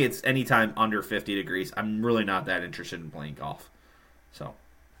 For me, it's anytime under 50 degrees. I'm really not that interested in playing golf. So,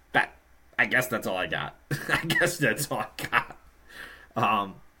 I guess that's all I got.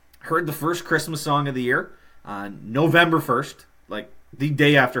 Heard the first Christmas song of the year on November 1st, like the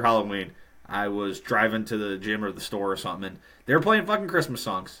day after Halloween. I was driving to the gym or the store or something, and they were playing fucking Christmas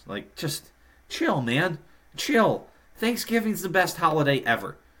songs. Like, just Chill, man. Chill. Thanksgiving's the best holiday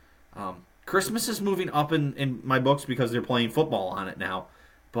ever. Christmas is moving up in my books because they're playing football on it now.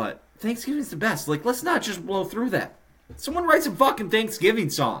 But Thanksgiving's the best. Like, let's not just blow through that. Someone write some fucking Thanksgiving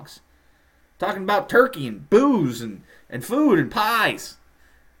songs. Talking about turkey and booze and food and pies.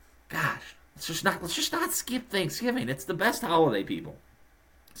 Gosh, let's just not skip Thanksgiving. It's the best holiday, people.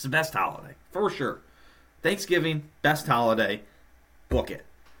 It's the best holiday, for sure. Thanksgiving, best holiday. Book it.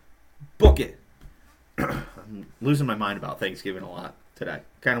 Book it. I'm losing my mind about Thanksgiving a lot today.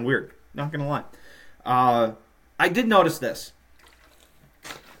 Kind of weird. Not going to lie. I did notice this.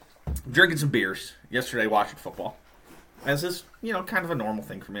 I'm drinking some beers yesterday watching football. As is, kind of a normal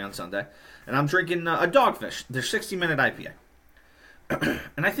thing for me on Sunday. And I'm drinking a Dogfish, their 60-minute IPA.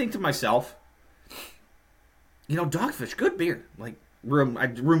 And I think to myself, Dogfish, good beer. Like, my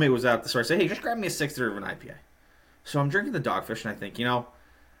roommate was out at the store. I said, hey, just grab me a 6-3 of an IPA. So I'm drinking the Dogfish, and I think,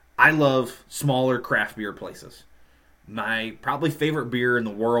 I love smaller craft beer places. My probably favorite beer in the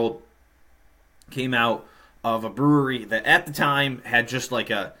world came out of a brewery that at the time had just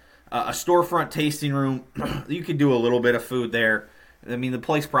like a storefront tasting room. You could do a little bit of food there. I mean, the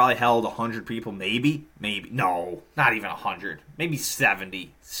place probably held 100 people, maybe. No, not even 100. Maybe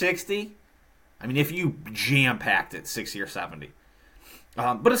 70, 60. I mean, if you jam-packed it, 60 or 70.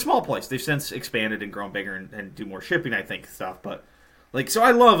 But a small place. They've since expanded and grown bigger and do more shipping, I think, stuff. But, so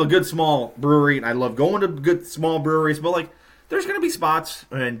I love a good small brewery, and I love going to good small breweries. But, there's going to be spots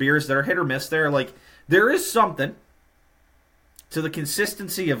and beers that are hit or miss there. There is something to the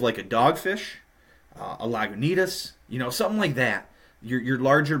consistency of, a Dogfish, a Lagunitas, something like that. Your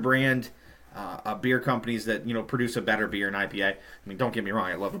larger brand beer companies that, produce a better beer in IPA. I mean, don't get me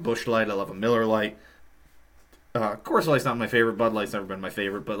wrong. I love a Busch Light. I love a Miller Light. Coors Light's not my favorite. Bud Light's never been my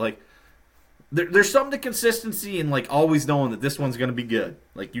favorite. But, there's something to consistency and, always knowing that this one's going to be good.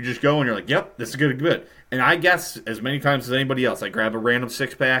 You just go and you're like, yep, this is good. And I guess as many times as anybody else, I grab a random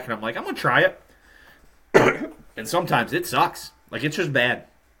 6-pack and I'm like, I'm going to try it. And sometimes it sucks. It's just bad.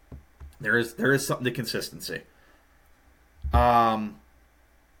 There is something to consistency. What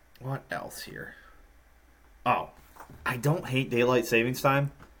else here? Oh, I don't hate daylight savings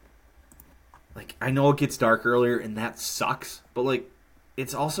time. I know it gets dark earlier and that sucks, but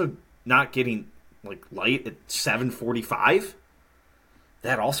it's also not getting light at 7:45.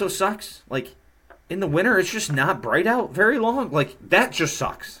 That also sucks. In the winter it's just not bright out very long. That just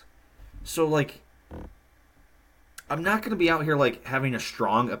sucks. So I'm not going to be out here having a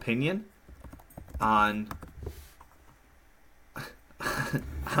strong opinion on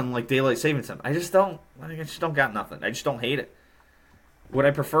daylight savings time. I just don't got nothing. I just don't hate it. Would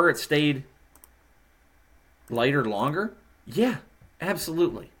I prefer it stayed lighter longer? Yeah,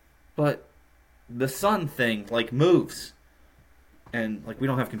 absolutely. But the sun thing moves. And we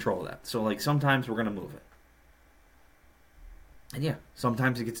don't have control of that. So sometimes we're going to move it. And yeah,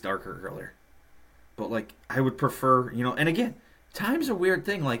 sometimes it gets darker earlier. But I would prefer, and again, time's a weird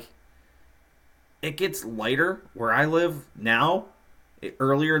thing. It gets lighter where I live now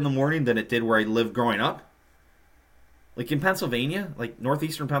earlier in the morning than it did where I lived growing up. In Pennsylvania,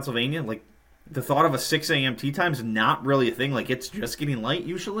 northeastern Pennsylvania, the thought of a 6 a.m. tea time is not really a thing. It's just getting light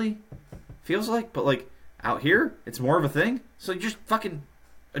usually, feels like. But out here, it's more of a thing. So you just fucking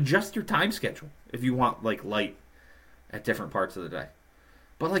adjust your time schedule if you want light at different parts of the day.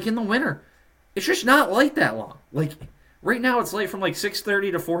 But in the winter, it's just not light that long. Right now it's light from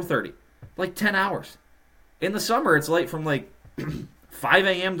 6:30 to 4:30, 10 hours. In the summer, it's light from 5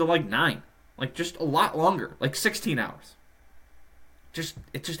 a.m. to 9, just a lot longer, 16 hours.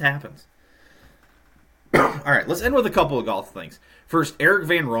 It just happens. All right, let's end with a couple of golf things. First, Eric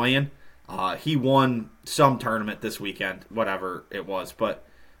Van Rooyen, he won some tournament this weekend, whatever it was, but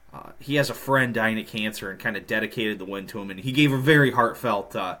he has a friend dying of cancer and kind of dedicated the win to him, and he gave a very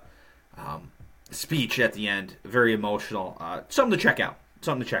heartfelt speech at the end, very emotional. Something to check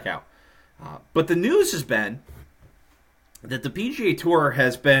out. But the news has been that the PGA Tour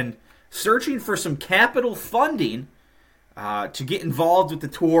has been searching for some capital funding to get involved with the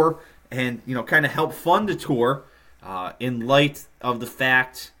tour and kind of help fund the tour in light of the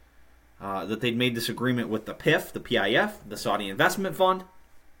fact that they'd made this agreement with the PIF, the PIF, the Saudi Investment Fund.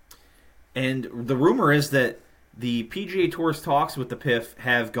 And the rumor is that the PGA Tour's talks with the PIF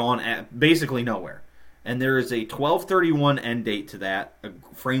have gone basically nowhere. And there is a 12/31 end date to that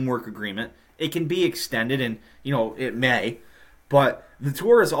framework agreement. It can be extended, and it may. But the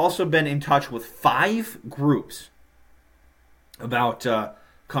tour has also been in touch with 5 groups about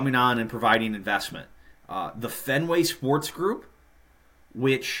coming on and providing investment. The Fenway Sports Group,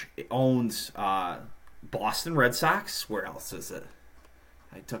 which owns Boston Red Sox. Where else is it?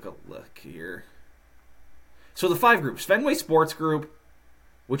 I took a look here. So the 5 groups. Fenway Sports Group,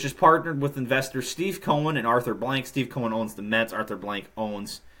 which is partnered with investors Steve Cohen and Arthur Blank. Steve Cohen owns the Mets. Arthur Blank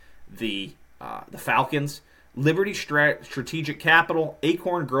owns the Falcons. Liberty Strategic Capital,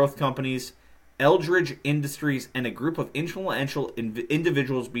 Acorn Growth Companies, Eldridge Industries, and a group of influential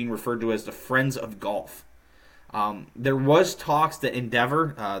individuals being referred to as the Friends of Golf. There was talks that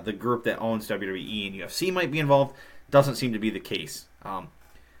Endeavor, the group that owns WWE and UFC, might be involved. Doesn't seem to be the case.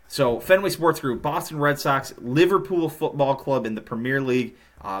 So Fenway Sports Group, Boston Red Sox, Liverpool Football Club in the Premier League.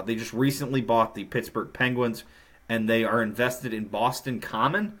 They just recently bought the Pittsburgh Penguins, and they are invested in Boston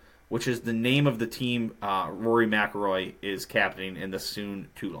Common, which is the name of the team Rory McIlroy is captaining in the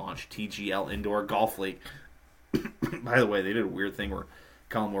soon-to-launch TGL Indoor Golf League. By the way, they did a weird thing where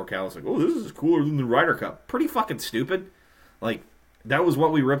Colin Morikawa was like, oh, this is cooler than the Ryder Cup. Pretty fucking stupid. Like, that was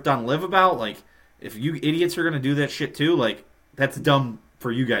what we ripped on Liv about. Like, if you idiots are going to do that shit too, like, that's dumb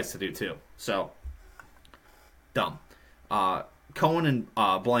for you guys to do too. So, dumb. Cohen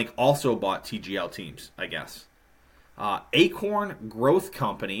and Blank also bought TGL teams, I guess. Acorn Growth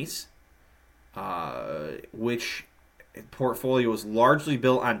Companies, which portfolio is largely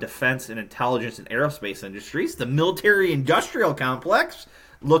built on defense and intelligence and aerospace industries. The military-industrial complex,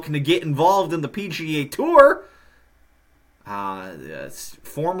 looking to get involved in the PGA Tour.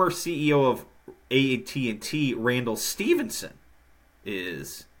 Former CEO of AT&T, Randall Stevenson,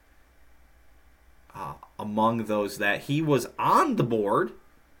 is among those that he was on the board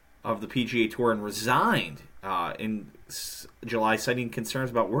of the PGA Tour and resigned in July, citing concerns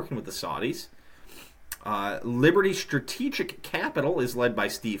about working with the Saudis. Liberty Strategic Capital is led by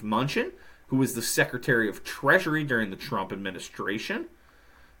Steve Mnuchin, who was the Secretary of Treasury during the Trump administration.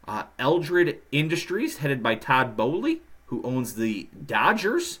 Eldred Industries, headed by Todd Bowley, who owns the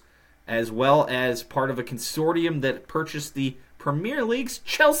Dodgers, as well as part of a consortium that purchased the Premier League's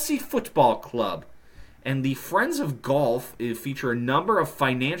Chelsea Football Club. And the Friends of Golf feature a number of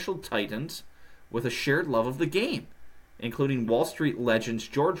financial titans with a shared love of the game, including Wall Street legends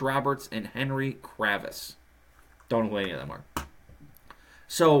George Roberts and Henry Kravis. Don't know who any of them are.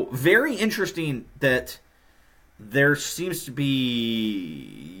 So, very interesting that there seems to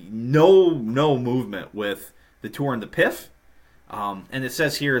be no movement with the tour and the PIF. And it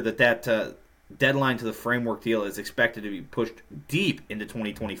says here that deadline to the framework deal is expected to be pushed deep into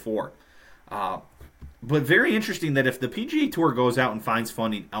 2024. But very interesting that if the PGA Tour goes out and finds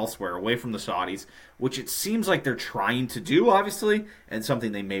funding elsewhere, away from the Saudis, which it seems like they're trying to do, obviously, and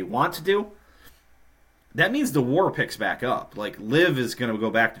something they may want to do, that means the war picks back up. Like, Liv is going to go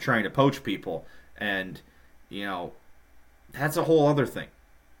back to trying to poach people, and, you know, that's a whole other thing.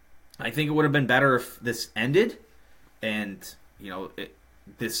 I think it would have been better if this ended, and, you know,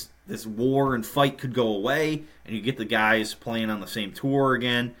 this war and fight could go away, and you get the guys playing on the same tour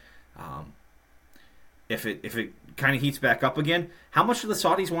again. If it kind of heats back up again, how much do the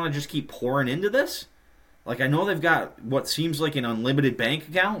Saudis want to just keep pouring into this? Like, I know they've got what seems like an unlimited bank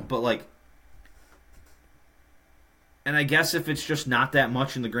account, but like, and I guess if it's just not that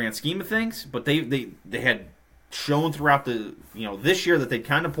much in the grand scheme of things, but they had shown throughout the, you know, this year that they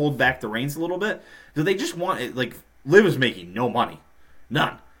kind of pulled back the reins a little bit. Do they just want it? Like, Liv is making no money,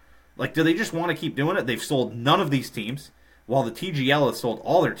 none. Like, do they just want to keep doing it? They've sold none of these teams, while the TGL has sold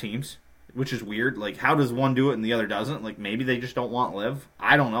all their teams, which is weird. Like, how does one do it and the other doesn't? Like, maybe they just don't want Liv.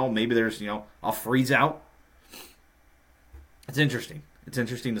 I don't know. Maybe there's, you know, a freeze out. It's interesting. It's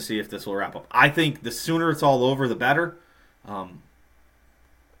interesting to see if this will wrap up. I think the sooner it's all over, the better. I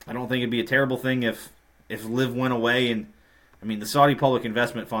don't think it'd be a terrible thing if Liv went away. And, I mean, the Saudi Public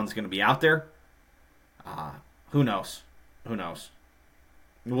Investment Fund is going to be out there. Who knows? Who knows?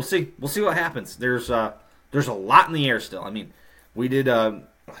 We'll see. We'll see what happens. There's a lot in the air still. I mean, we did an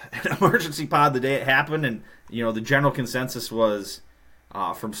emergency pod the day it happened, and, you know, the general consensus was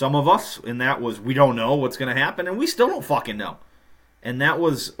from some of us, and that was, we don't know what's going to happen, and we still don't fucking know. And that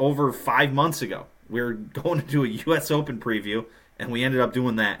was over 5 months ago. We were going to do a U.S. Open preview, and we ended up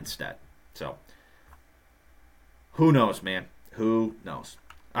doing that instead. So, who knows, man? Who knows?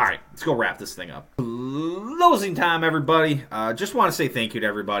 All right, let's go wrap this thing up. Closing time, everybody. Just want to say thank you to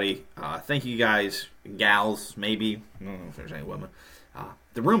everybody. Thank you guys, gals, maybe. I don't know if there's any women.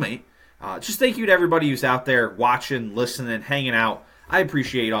 The roommate. Just thank you to everybody who's out there watching, listening, hanging out. I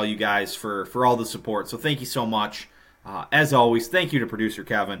appreciate all you guys for all the support. So thank you so much. As always, thank you to producer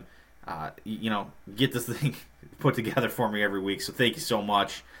Kevin. You know, get this thing put together for me every week. So thank you so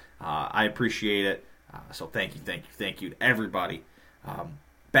much. I appreciate it. So thank you to everybody.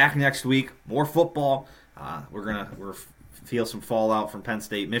 Back next week, more football. We're feel some fallout from Penn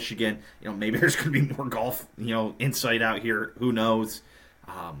State, Michigan. You know, maybe there's going to be more golf, you know, insight out here. Who knows?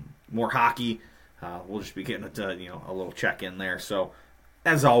 more hockey. We'll just be getting a little check in there. So,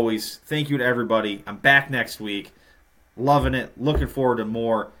 as always, thank you to everybody. I'm back next week. Loving it. Looking forward to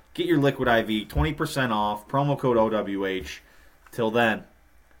more. Get your Liquid IV, 20% off. Promo code OWH. Till then,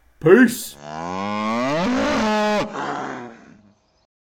 peace.